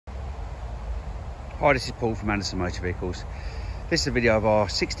Hi, this is Paul from Anderson Motor Vehicles. This is a video of our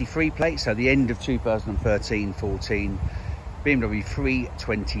 63 plate, so the end of 2013-14 BMW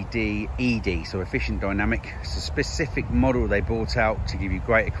 320d ED, so efficient dynamic. It's a specific model they brought out to give you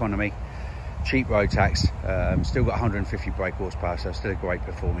great economy, cheap road tax, still got 150 brake horsepower, so still a great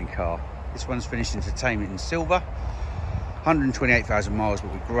performing car. This one's finished entertainment in silver, 128,000 miles,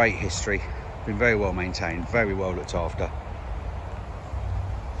 but with great history. Been very well maintained, very well looked after.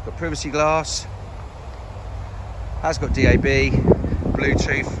 It's got privacy glass, has got DAB,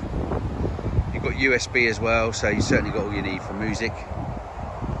 Bluetooth, you've got USB as well, so you certainly got all you need for music.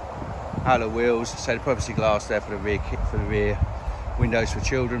 Alloy wheels, so the privacy glass there for the rear windows for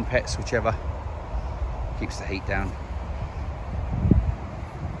children, pets, whichever. Keeps the heat down.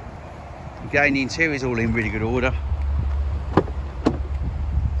 Again, the interior is all in really good order.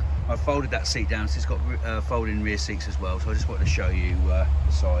 I folded that seat down, so it's got folding rear seats as well, so I just wanted to show you the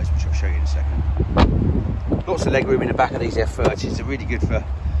size, which I'll show you in a second. Lots of leg room in the back of these F30s, they're really good for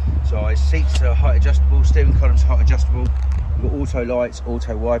size. Seats are height adjustable, steering column's height adjustable. You've got auto lights,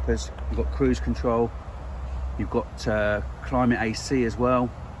 auto wipers, you've got cruise control, you've got climate AC as well.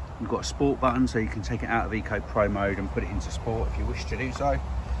 You've got a sport button, so you can take it out of Eco Pro mode and put it into sport if you wish to do so.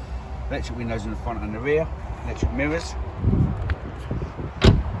 Electric windows in the front and the rear, electric mirrors.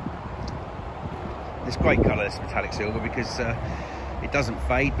 This great colour, this metallic silver, because it doesn't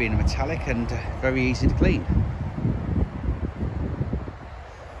fade being a metallic, and very easy to clean.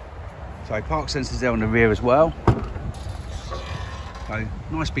 So park sensors there on the rear as well. So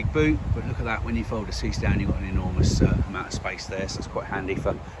nice big boot, but look at that, when you fold the seats down you've got an enormous amount of space there, so it's quite handy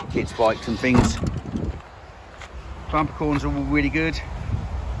for kids' bikes and things. Bumper corners are all really good.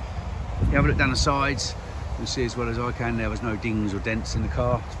 You have a look down the sides, you'll see as well as I can there was no dings or dents in the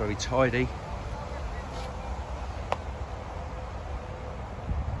car. It's very tidy.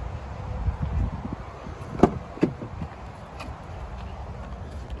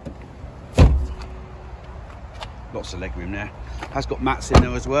 Lots of leg room there. Has got mats in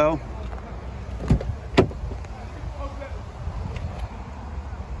there as well.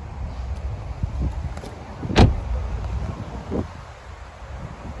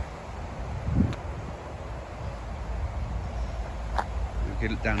 You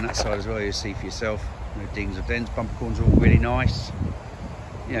can look down that side as well, you'll see for yourself. No dings or dents. Bumper corners are all really nice.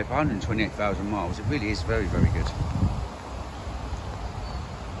 Yeah, for 128,000 miles, it really is very, very good.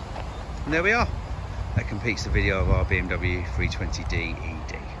 And there we are. That completes the video of our BMW 320d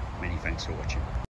ED. Many thanks for watching.